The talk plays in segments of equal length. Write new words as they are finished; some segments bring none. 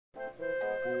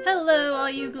Hello all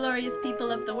you glorious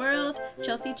people of the world,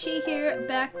 Chelsea-Chee here,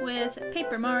 back with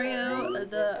Paper Mario,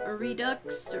 the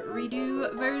Redux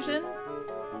redo version.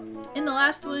 In the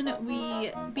last one,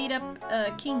 we beat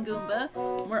up King Goomba.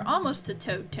 We're almost to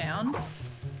Toad Town.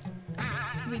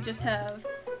 We just have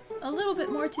a little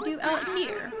bit more to do out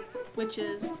here, which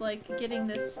is like getting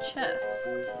this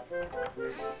chest.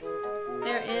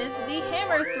 There is the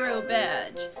hammer throw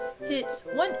badge. Hits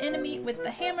one enemy with the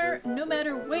hammer no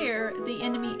matter where the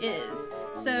enemy is.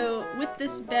 So with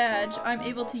this badge, I'm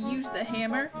able to use the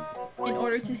hammer in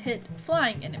order to hit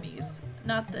flying enemies.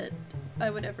 Not that I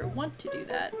would ever want to do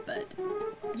that, but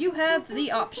you have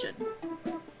the option.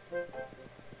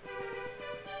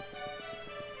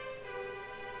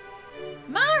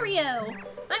 Mario!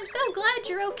 I'm so glad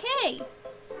you're okay!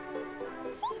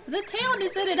 The town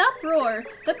is in an uproar!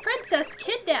 The princess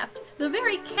kidnapped! The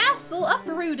very castle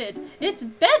uprooted! It's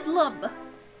bedlam!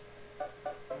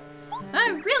 I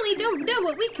really don't know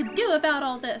what we could do about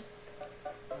all this.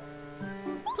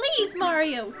 Please,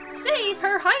 Mario! Save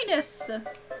Her Highness!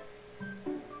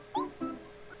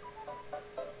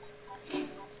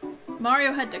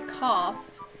 Mario had to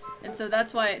cough, and so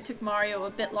that's why it took Mario a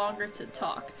bit longer to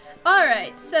talk.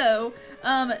 Alright, so,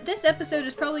 this episode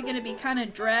is probably going to be kind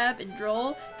of drab and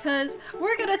droll, because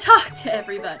we're going to talk to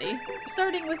everybody.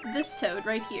 Starting with this Toad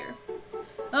right here.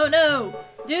 Oh no!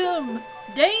 Doom!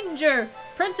 Danger!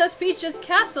 Princess Peach's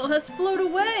castle has flown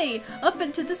away! Up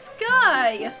into the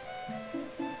sky!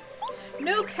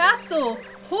 No castle!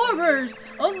 Horrors!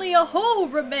 Only a hole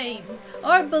remains!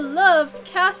 Our beloved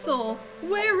castle!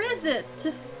 Where is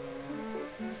it?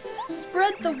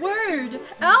 Spread the word!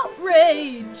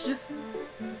 Outrage!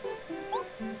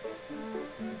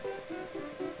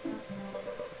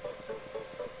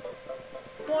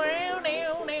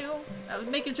 I was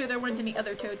making sure there weren't any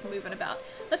other toads moving about.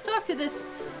 Let's talk to this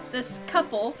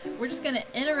couple. We're just gonna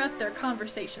interrupt their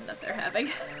conversation that they're having.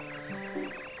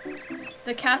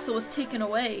 The castle was taken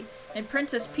away, and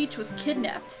Princess Peach was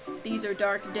kidnapped. These are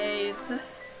dark days.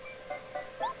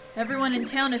 Everyone in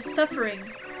town is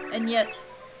suffering, and yet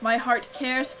my heart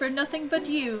cares for nothing but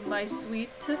you, my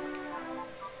sweet.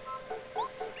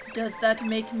 Does that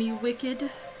make me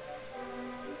wicked?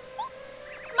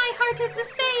 My heart is the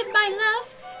same, my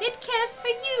love. It cares for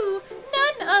you,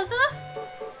 none other.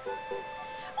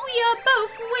 We are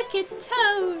both wicked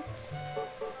toads.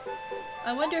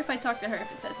 I wonder if I talk to her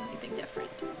if it says anything different.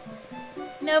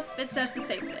 Nope, it says the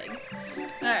same thing.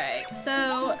 Alright,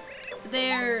 so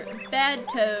they're bad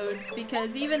toads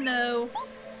because even though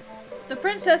the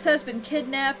princess has been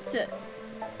kidnapped,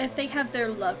 if they have their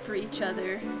love for each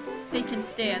other, they can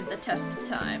stand the test of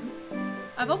time.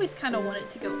 I've always kind of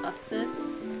wanted to go up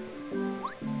this.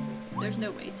 There's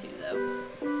no way to, though.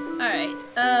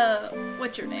 Alright,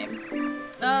 what's your name?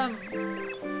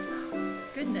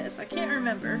 Goodness, I can't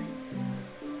remember.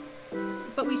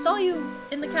 But we saw you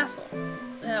in the castle.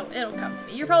 Oh, it'll come to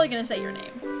me. You're probably gonna say your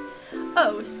name.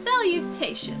 Oh,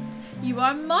 salutations. You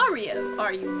are Mario,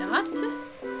 are you not?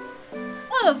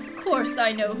 Of course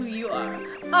I know who you are.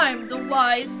 I'm the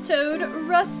wise toad,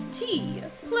 Rusty.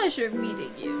 Pleasure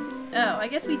meeting you. Oh, I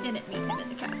guess we didn't meet him in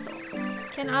the castle.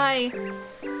 Can I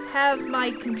have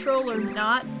my controller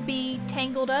not be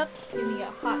tangled up? Give me a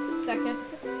hot second.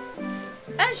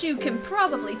 As you can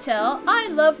probably tell, I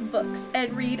love books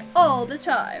and read all the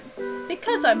time.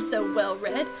 Because I'm so well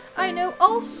read, I know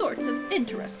all sorts of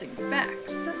interesting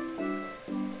facts.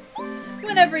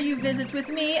 Whenever you visit with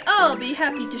me, I'll be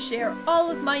happy to share all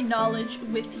of my knowledge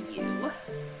with you.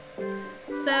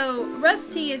 So,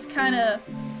 Rusty is kind of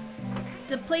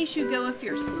the place you go if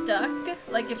you're stuck,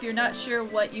 like if you're not sure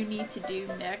what you need to do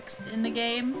next in the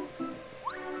game.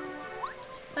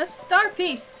 A star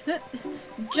piece!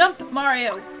 Jump,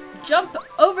 Mario! Jump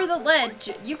over the ledge!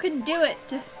 You can do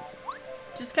it!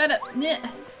 Just kind of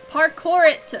parkour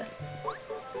it!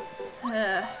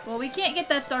 Well, we can't get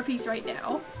that star piece right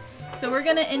now. So we're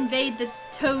gonna invade this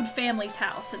Toad family's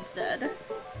house instead.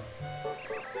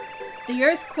 The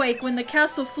earthquake when the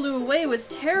castle flew away was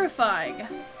terrifying.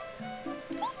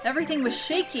 Everything was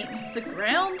shaking. The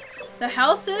ground, the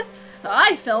houses,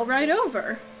 I fell right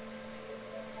over.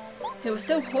 It was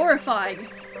so horrifying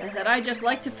that I just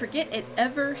like to forget it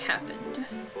ever happened.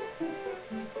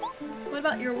 What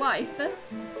about your wife?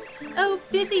 Oh,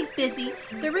 busy, busy.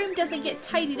 The room doesn't get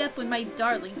tidied up when my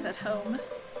darling's at home.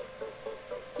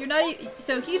 You're not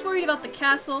so he's worried about the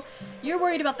castle, you're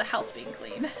worried about the house being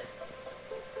clean.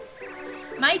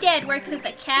 My dad works at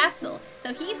the castle,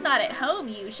 so he's not at home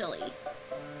usually.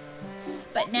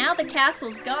 But now the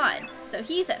castle's gone, so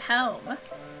he's at home.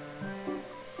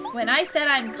 When I said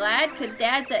I'm glad because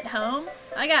Dad's at home,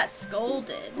 I got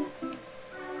scolded.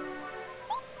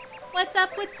 What's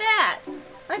up with that?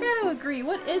 I gotta agree,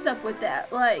 what is up with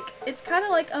that? Like, it's kind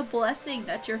of like a blessing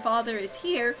that your father is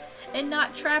here and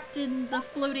not trapped in the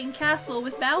floating castle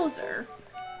with Bowser.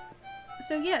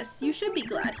 So yes, you should be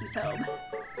glad he's home.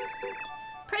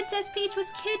 Princess Peach was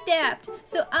kidnapped,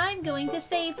 so I'm going to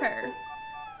save her.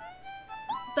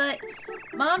 But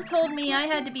Mom told me I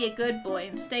had to be a good boy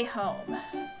and stay home.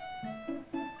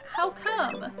 How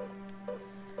come?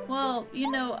 Well, you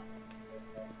know,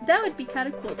 that would be kind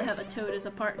of cool to have a Toad as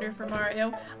a partner for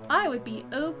Mario. I would be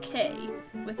okay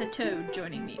with a Toad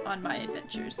joining me on my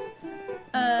adventures.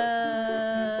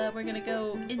 We're gonna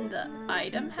go in the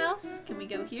item house. Can we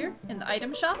go here? In the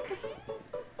item shop?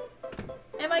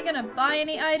 Am I gonna buy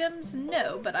any items?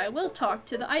 No, but I will talk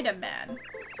to the item man.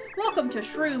 Welcome to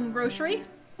Shroom Grocery.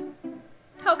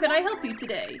 How can I help you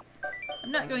today?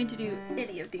 I'm not going to do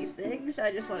any of these things.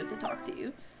 I just wanted to talk to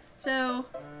you. So,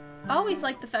 I always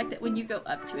like the fact that when you go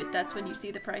up to it, that's when you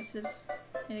see the prices.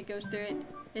 And it goes through it.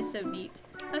 It's so neat.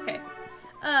 Okay.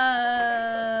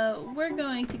 We're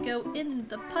going to go in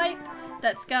the pipe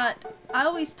that's got... I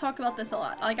always talk about this a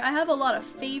lot. Like, I have a lot of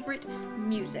favorite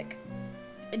music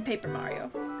in Paper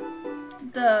Mario.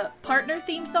 The partner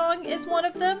theme song is one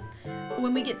of them.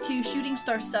 When we get to Shooting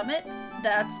Star Summit,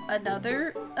 that's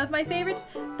another of my favorites.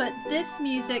 But this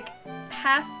music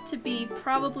has to be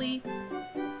probably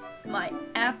my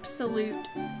absolute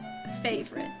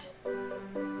favorite.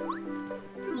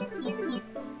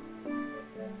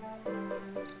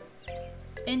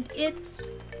 And it's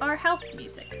our house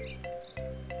music.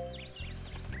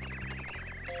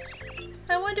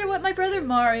 I wonder what my brother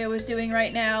Mario is doing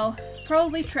right now.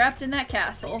 Probably trapped in that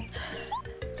castle.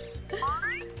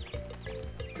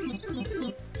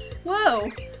 Whoa!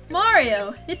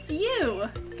 Mario! It's you!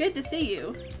 Good to see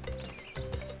you.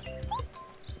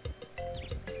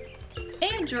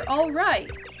 And you're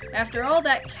alright. After all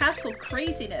that castle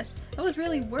craziness, I was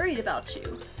really worried about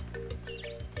you.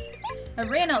 I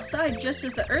ran outside just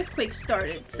as the earthquake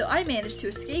started, so I managed to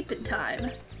escape in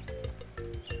time.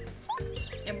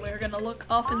 And we're gonna look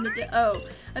off in the oh,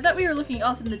 I thought we were looking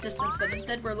off in the distance, but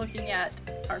instead we're looking at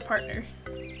our partner.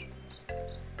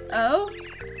 Oh?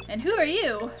 And who are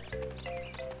you?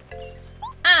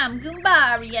 I'm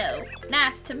Goombario.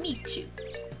 Nice to meet you.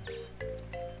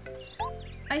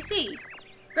 I see.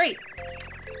 Great.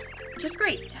 Just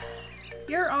great.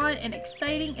 You're on an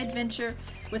exciting adventure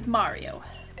with Mario.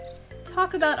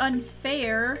 Talk about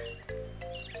unfair.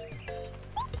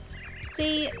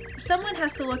 See, someone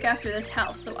has to look after this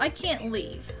house, so I can't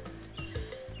leave.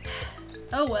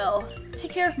 Oh well.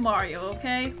 Take care of Mario,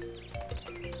 okay?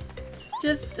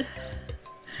 Just...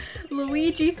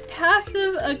 Luigi's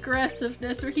passive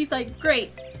aggressiveness where he's like,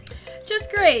 great. Just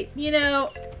great. You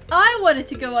know, I wanted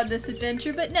to go on this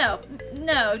adventure, but no.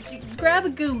 Grab a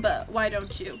Goomba, why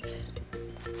don't you?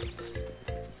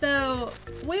 So,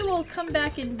 we will come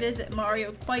back and visit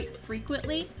Mario quite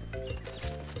frequently.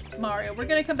 We're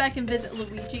gonna come back and visit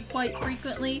Luigi quite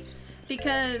frequently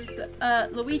because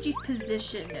Luigi's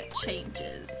position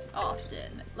changes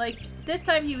often. Like, this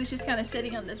time he was just kind of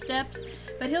sitting on the steps,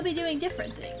 but he'll be doing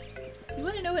different things. You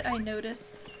want to know what I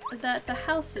noticed? That the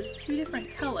house is two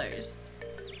different colors.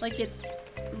 Like, it's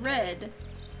red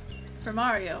for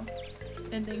Mario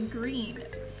and then green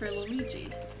for Luigi.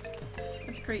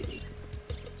 That's crazy.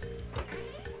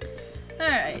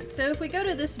 Alright, so if we go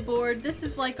to this board, this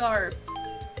is like our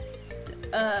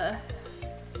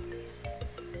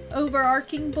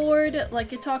overarching board.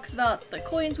 Like, it talks about the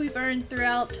coins we've earned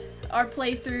throughout our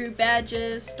playthrough,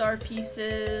 badges, star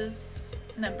pieces,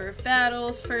 number of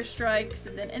battles, first strikes,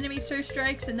 and then enemies' first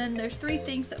strikes, and then there's 3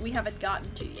 things that we haven't gotten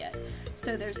to yet.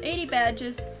 So there's 80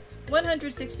 badges,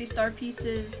 160 star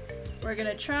pieces. We're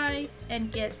gonna try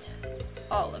and get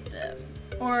all of them.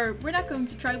 Or we're not going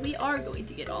to try, we are going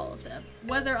to get all of them.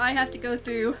 Whether I have to go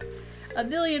through a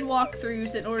million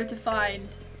walkthroughs in order to find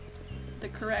the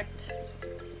correct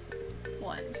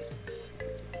ones.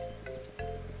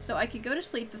 So I could go to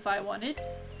sleep if I wanted.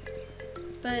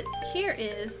 But here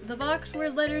is the box where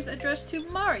letters addressed to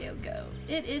Mario go.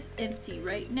 It is empty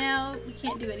right now. We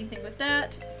can't do anything with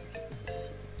that.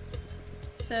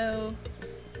 So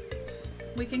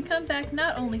we can come back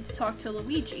not only to talk to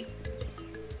Luigi,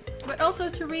 but also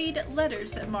to read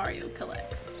letters that Mario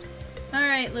collects.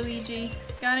 Alright, Luigi.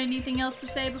 Got anything else to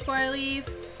say before I leave?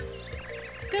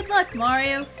 Good luck,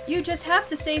 Mario. You just have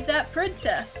to save that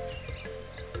princess.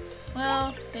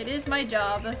 Well, it is my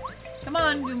job. Come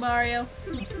on, Goombario.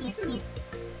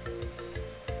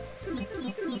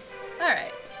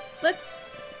 Alright, let's...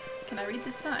 Can I read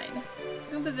this sign?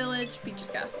 Goomba Village, Peach's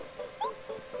Castle.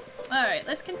 Alright,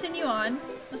 let's continue on.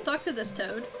 Let's talk to this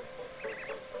Toad.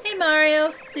 Hey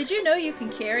Mario, did you know you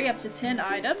can carry up to 10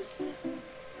 items?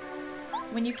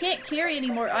 When you can't carry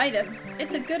any more items,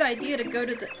 it's a good idea to go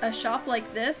to a shop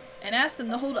like this and ask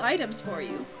them to hold items for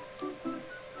you.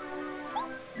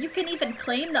 You can even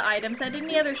claim the items at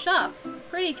any other shop.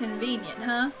 Pretty convenient,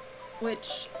 huh?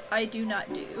 Which I do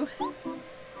not do.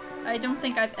 I don't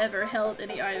think I've ever held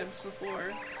any items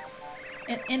before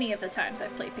in any of the times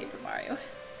I've played Paper Mario.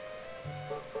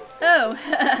 Oh,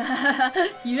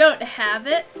 you don't have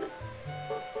it?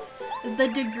 The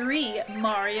degree,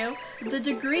 Mario. The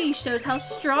degree shows how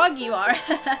strong you are.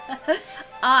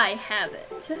 I have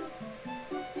it.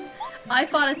 I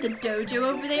fought at the dojo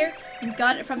over there and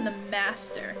got it from the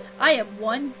master. I am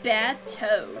one bad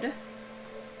toad.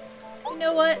 You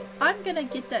know what? I'm gonna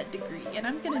get that degree and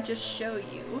I'm gonna just show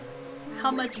you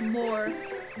how much more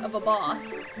of a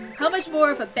boss, how much more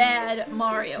of a bad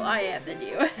Mario I am than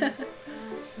you.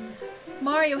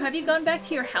 Mario, have you gone back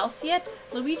to your house yet?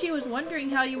 Luigi was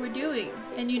wondering how you were doing,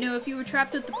 and you know, if you were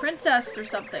trapped with the princess or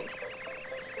something.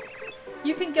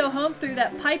 You can go home through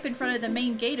that pipe in front of the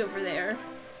main gate over there.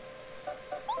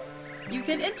 You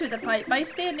can enter the pipe by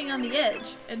standing on the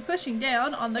edge and pushing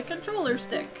down on the controller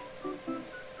stick.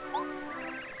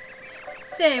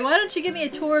 Say, why don't you give me a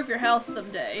tour of your house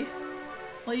someday?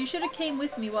 Well, you should have came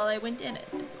with me while I went in it.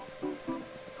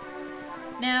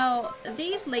 Now,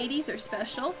 these ladies are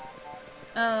special.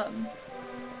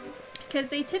 Because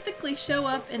they typically show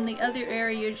up in the other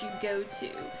areas you go to.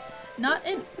 Not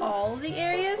in all the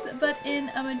areas, but in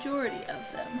a majority of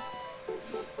them.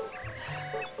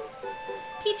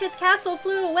 Peach's castle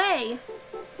flew away!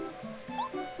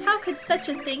 How could such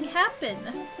a thing happen?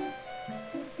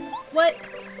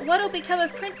 What'll become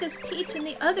of Princess Peach and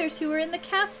the others who were in the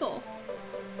castle?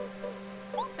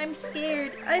 I'm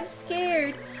scared. I'm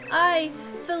scared.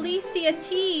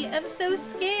 Chelsea-Chee, am so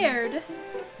scared.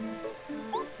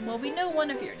 Well, we know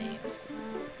one of your names.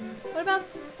 What about...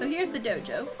 So here's the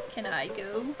dojo. Can I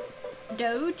go?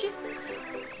 Doge?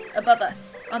 Above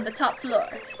us, on the top floor,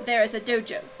 there is a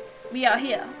dojo. We are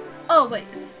here,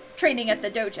 always, training at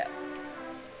the dojo.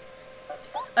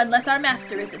 Unless our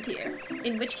master isn't here,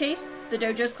 in which case, the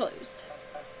dojo's closed.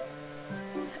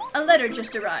 A letter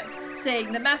just arrived,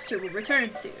 saying the master will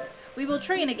return soon. We will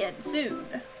train again soon.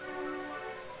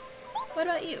 What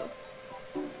about you?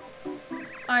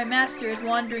 Our master is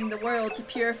wandering the world to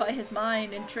purify his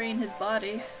mind and train his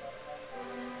body.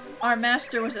 Our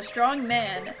master was a strong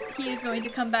man. He is going to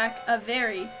come back a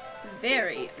very,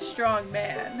 very strong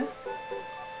man.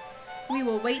 We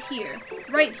will wait here,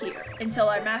 right here, until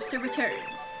our master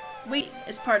returns. Waiting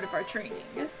is part of our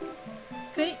training.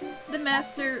 Wouldn't the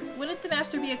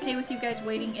master be okay with you guys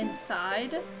waiting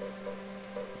inside?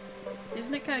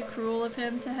 Isn't it kind of cruel of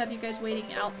him to have you guys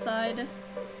waiting outside?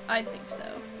 I think so.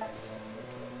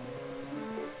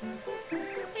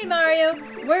 Hey Mario,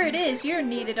 word is you're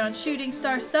needed on Shooting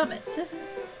Star Summit.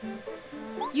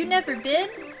 You never been?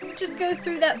 Just go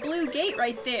through that blue gate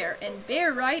right there and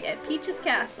bear right at Peach's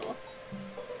castle.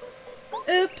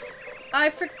 Oops,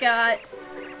 I forgot.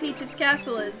 Peach's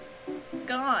castle is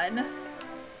gone.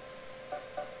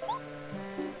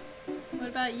 What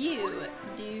about you,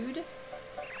 dude?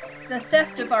 The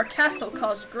theft of our castle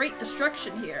caused great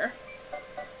destruction here.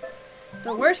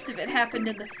 The worst of it happened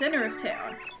in the center of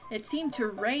town. It seemed to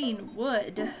rain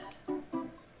wood.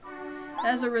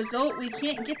 As a result, we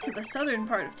can't get to the southern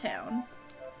part of town.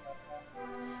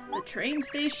 The train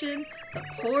station, the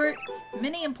port,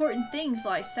 many important things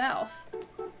lie south.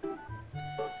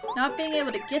 Not being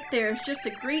able to get there is just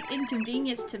a great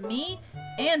inconvenience to me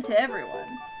and to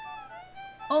everyone.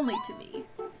 Only to me.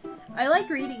 I like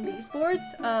reading these boards,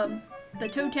 the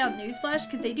Toad Town Newsflash,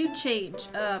 because they do change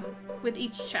with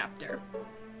each chapter.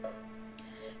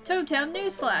 Toad Town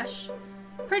Newsflash.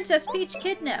 Princess Peach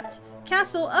kidnapped.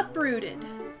 Castle uprooted.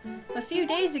 A few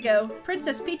days ago,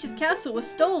 Princess Peach's castle was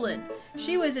stolen.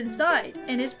 She was inside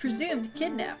and is presumed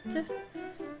kidnapped.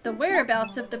 The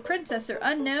whereabouts of the princess are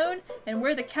unknown, and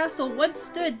where the castle once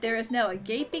stood there is now a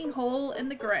gaping hole in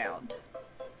the ground.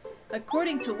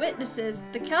 According to witnesses,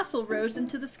 the castle rose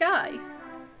into the sky.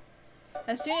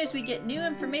 As soon as we get new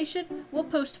information, we'll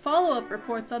post follow-up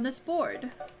reports on this board.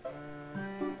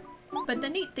 But the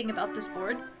neat thing about this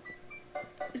board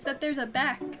is that there's a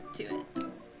back to it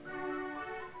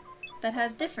that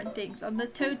has different things on the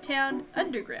Toad Town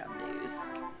Underground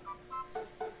News.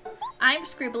 I'm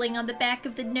scribbling on the back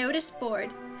of the notice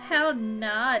board. How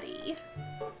naughty.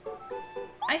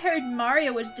 I heard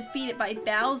Mario was defeated by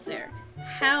Bowser.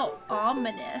 How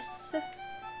ominous.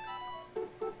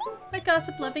 A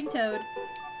gossip-loving toad.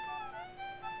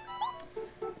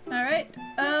 Alright,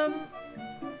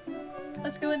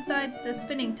 let's go inside the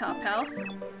spinning top house.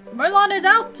 Merlon is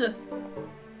out!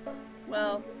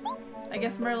 Well, I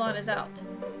guess Merlon is out.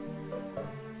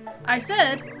 I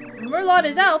said, Merlon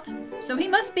is out, so he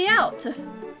must be out.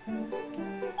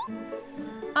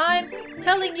 I'm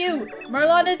telling you,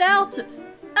 Merlon is out!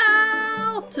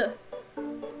 Out!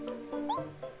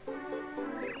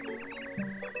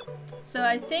 So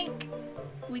I think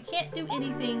we can't do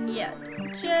anything yet.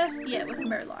 Just yet with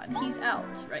Merlon. He's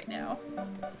out right now.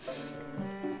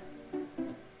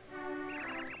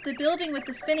 The building with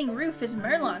the spinning roof is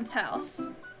Merlon's house.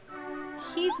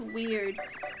 He's weird.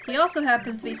 He also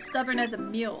happens to be stubborn as a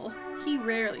mule. He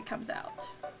rarely comes out.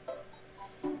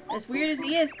 As weird as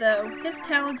he is, though, his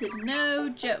talent is no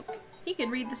joke. He can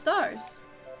read the stars.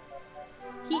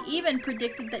 He even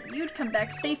predicted that you'd come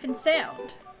back safe and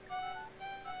sound.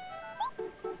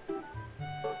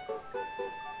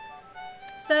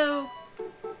 So,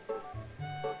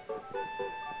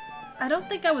 I don't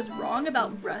think I was wrong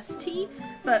about Rusty,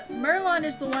 but Merlon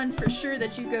is the one for sure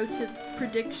that you go to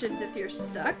predictions if you're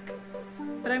stuck.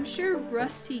 But I'm sure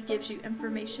Rusty gives you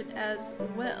information as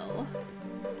well.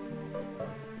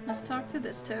 Let's talk to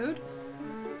this toad.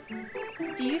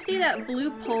 Do you see that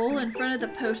blue pole in front of the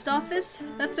post office?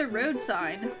 That's a road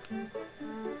sign.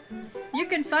 You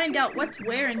can find out what's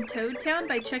where in Toad Town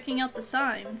by checking out the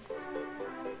signs.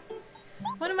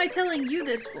 What am I telling you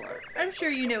this for? I'm sure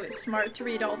you know it's smart to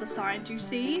read all the signs you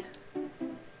see.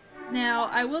 Now,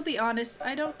 I will be honest,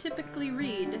 I don't typically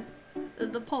read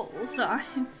the pole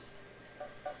signs.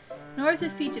 North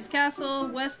is Peach's Castle,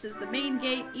 west is the main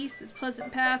gate, east is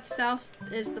Pleasant Path, south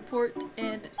is the port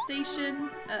and station.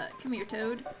 Come here,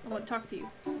 Toad. I want to talk to you.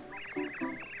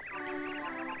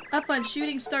 Up on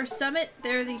Shooting Star Summit,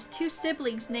 there are these two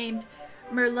siblings named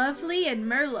Merlovely and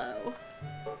Merlot.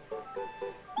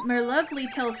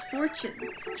 Merlovely tells fortunes.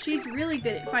 She's really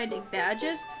good at finding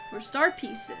badges or star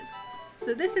pieces.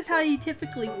 So this is how you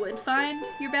typically would find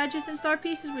your badges and star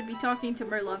pieces, would be talking to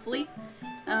Merlovely.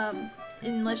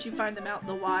 Unless you find them out in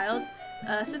the wild.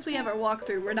 Since we have our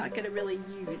walkthrough, we're not going to really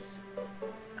use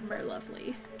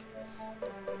Merlovely.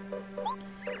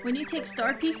 When you take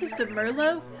star pieces to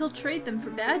Merlot, he'll trade them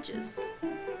for badges.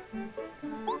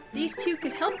 These two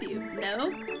could help you,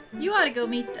 no? You ought to go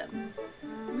meet them.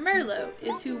 Merlot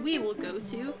is who we will go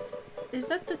to. Is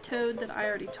that the toad that I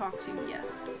already talked to?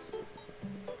 Yes.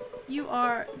 You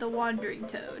are the wandering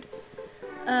toad.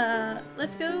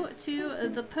 Let's go to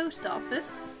the post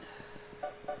office.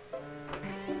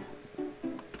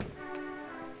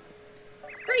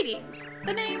 Greetings.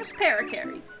 The name's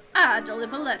Paracarry. I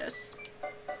deliver letters.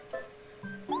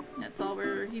 That's all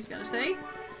he's gonna say.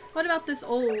 What about this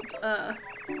old,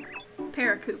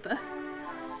 Paracoopa?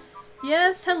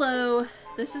 Yes, hello.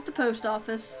 This is the post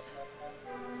office.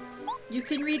 You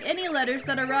can read any letters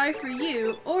that arrive for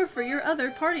you or for your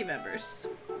other party members.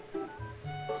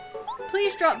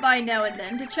 Please drop by now and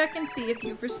then to check and see if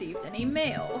you've received any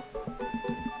mail.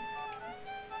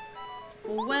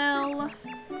 Well...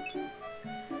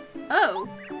 Oh,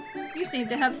 you seem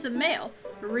to have some mail.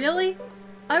 Really?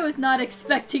 I was not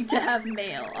expecting to have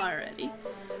mail already.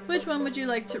 Which one would you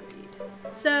like to read?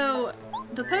 So,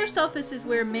 the post office is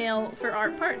where mail for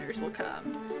our partners will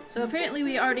come. So apparently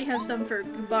we already have some for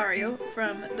Goombario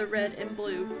from the red and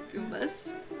blue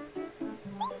Goombas.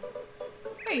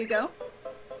 There you go.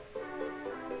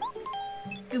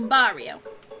 Goombario.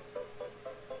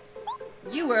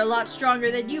 You were a lot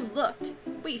stronger than you looked.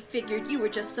 We figured you were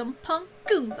just some punk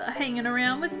Goomba hanging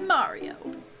around with Mario.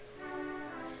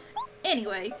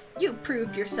 Anyway, you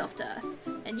proved yourself to us,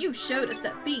 and you showed us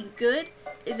that being good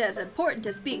is as important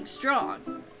as being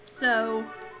strong. So,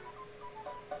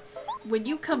 when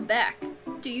you come back,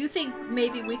 do you think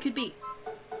maybe we could be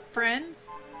friends?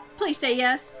 Please say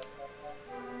yes.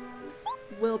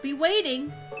 We'll be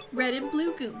waiting, Red and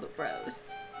Blue Goomba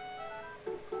Bros.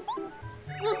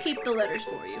 We'll keep the letters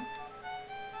for you.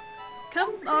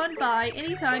 Come on by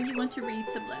anytime you want to read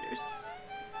some letters.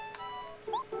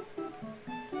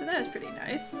 So that was pretty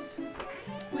nice.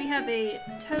 We have a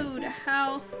toad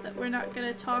house that we're not going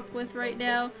to talk with right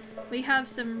now. We have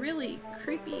some really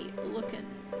creepy looking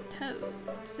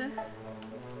toads.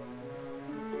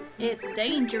 It's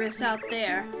dangerous out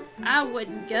there. I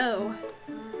wouldn't go.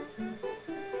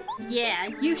 Yeah,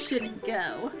 you shouldn't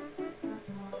go.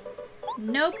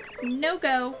 Nope, no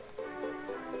go.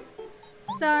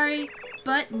 Sorry,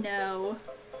 but no.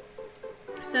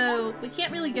 So, we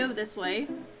can't really go this way.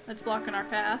 That's blocking our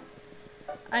path.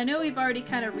 I know we've already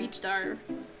kind of reached our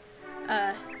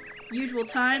usual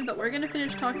time, but we're going to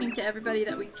finish talking to everybody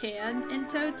that we can in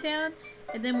Toad Town,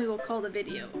 and then we will call the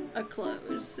video a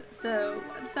close. So,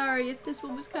 I'm sorry if this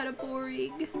one was kind of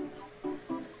boring.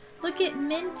 Look at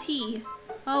Minty.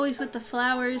 Always with the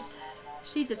flowers.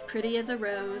 She's as pretty as a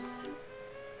rose.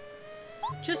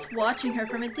 Just watching her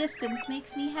from a distance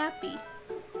makes me happy.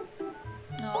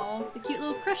 Aw, the cute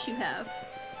little crush you have.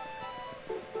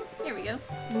 Here we go.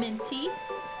 Minty.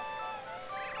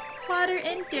 Water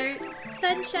and dirt,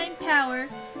 sunshine power,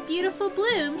 beautiful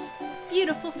blooms,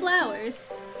 beautiful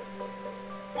flowers.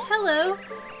 Hello,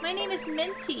 my name is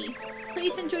Minty.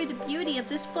 Please enjoy the beauty of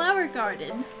this flower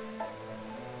garden.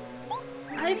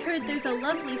 I've heard there's a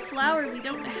lovely flower we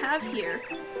don't have here.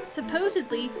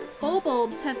 Supposedly,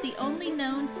 bulbs have the only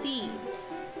known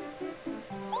seeds.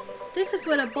 This is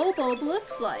what a bulb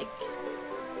looks like.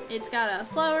 It's got a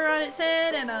flower on its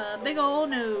head and a big ol'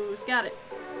 nose. Got it.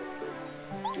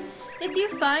 If you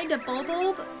find a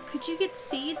bulb, could you get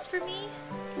seeds for me?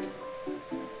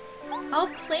 I'll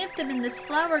plant them in this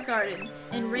flower garden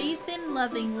and raise them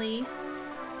lovingly.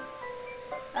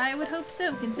 I would hope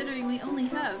so, considering we only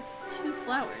have 2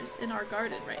 flowers in our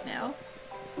garden right now.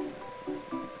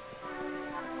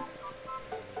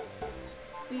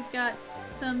 We've got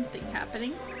something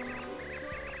happening.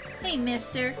 Hey,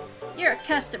 mister. You're a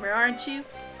customer, aren't you?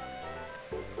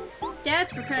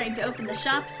 Dad's preparing to open the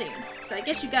shop soon, so I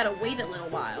guess you gotta wait a little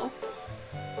while.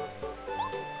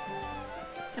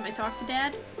 Can I talk to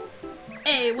Dad?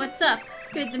 Hey, what's up?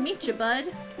 Good to meet you,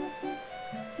 bud.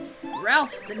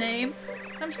 Ralph's the name.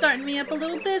 I'm starting me up a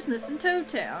little business in Toad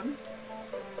Town.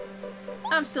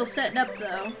 I'm still setting up,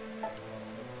 though.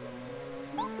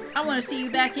 I want to see you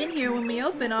back in here when we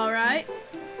open, alright?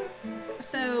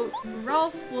 So,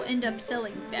 Ralph will end up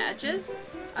selling badges.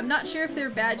 I'm not sure if they're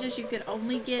badges you could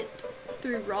only get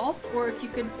through Rolf, or if you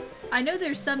could... I know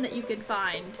there's some that you can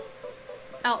find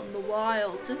out in the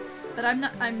wild, but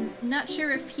I'm not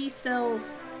sure if he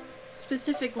sells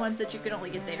specific ones that you can only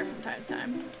get there from time to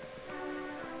time.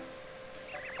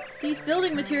 These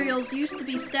building materials used to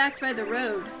be stacked by the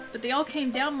road, but they all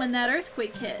came down when that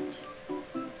earthquake hit.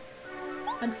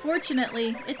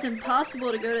 Unfortunately, it's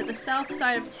impossible to go to the south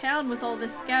side of town with all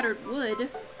this scattered wood.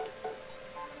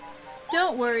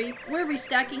 Don't worry, we're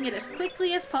restacking it as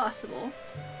quickly as possible.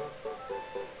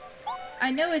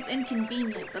 I know it's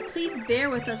inconvenient, but please bear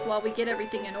with us while we get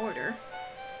everything in order.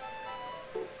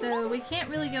 So we can't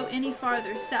really go any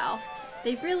farther south.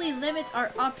 They've really limited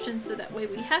our options, so that way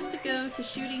we have to go to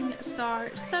Shooting Star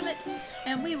Summit,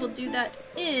 and we will do that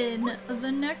in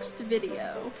the next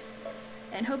video.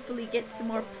 And hopefully get some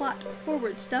more plot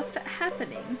forward stuff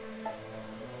happening.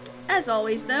 As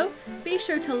always though, be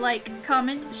sure to like,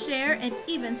 comment, share, and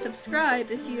even subscribe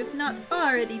if you have not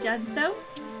already done so.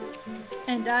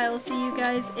 And I'll see you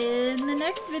guys in the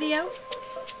next video.